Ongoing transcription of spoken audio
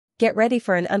Get ready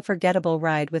for an unforgettable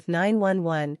ride with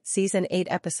 911 Season 8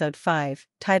 Episode 5,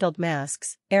 titled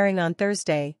Masks, airing on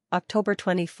Thursday, October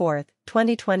 24,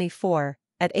 2024,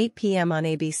 at 8 p.m. on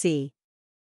ABC.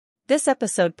 This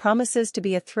episode promises to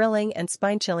be a thrilling and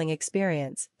spine-chilling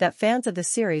experience that fans of the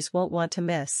series won't want to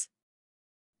miss.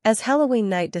 As Halloween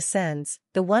night descends,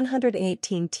 the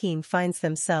 118 team finds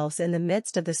themselves in the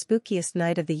midst of the spookiest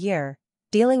night of the year,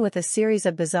 dealing with a series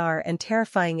of bizarre and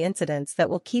terrifying incidents that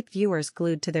will keep viewers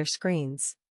glued to their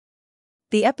screens.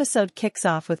 The episode kicks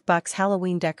off with Buck's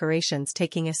Halloween decorations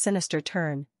taking a sinister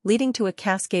turn, leading to a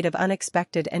cascade of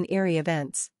unexpected and eerie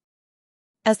events.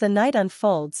 As the night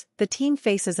unfolds, the team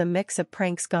faces a mix of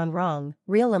pranks gone wrong,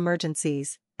 real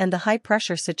emergencies, and the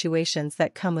high-pressure situations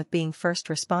that come with being first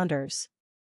responders.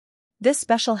 This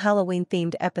special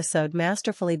Halloween-themed episode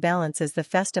masterfully balances the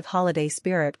festive holiday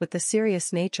spirit with the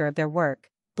serious nature of their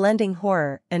work, blending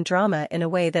horror and drama in a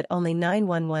way that only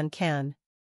 911 can.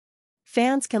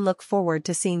 Fans can look forward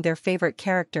to seeing their favorite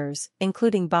characters,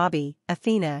 including Bobby,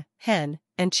 Athena, Hen,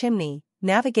 and Chimney,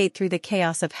 navigate through the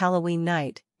chaos of Halloween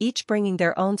night, each bringing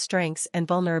their own strengths and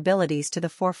vulnerabilities to the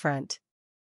forefront.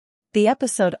 The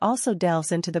episode also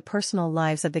delves into the personal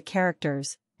lives of the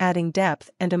characters, adding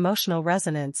depth and emotional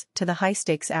resonance to the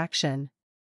high-stakes action.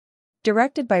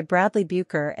 Directed by Bradley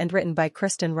Bucher and written by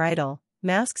Kristen Riedel,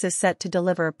 Masks is set to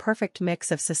deliver a perfect mix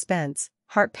of suspense,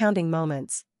 heart-pounding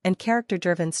moments, and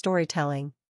character-driven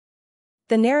storytelling.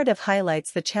 The narrative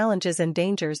highlights the challenges and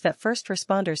dangers that first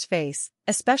responders face,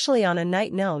 especially on a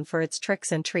night known for its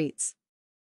tricks and treats.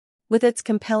 With its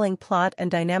compelling plot and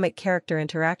dynamic character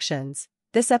interactions,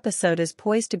 this episode is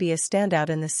poised to be a standout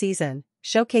in the season,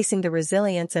 showcasing the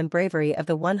resilience and bravery of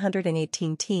the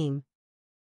 118 team.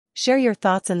 Share your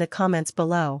thoughts in the comments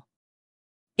below.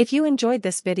 If you enjoyed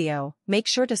this video, make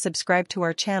sure to subscribe to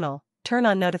our channel, turn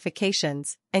on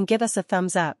notifications, and give us a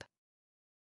thumbs up.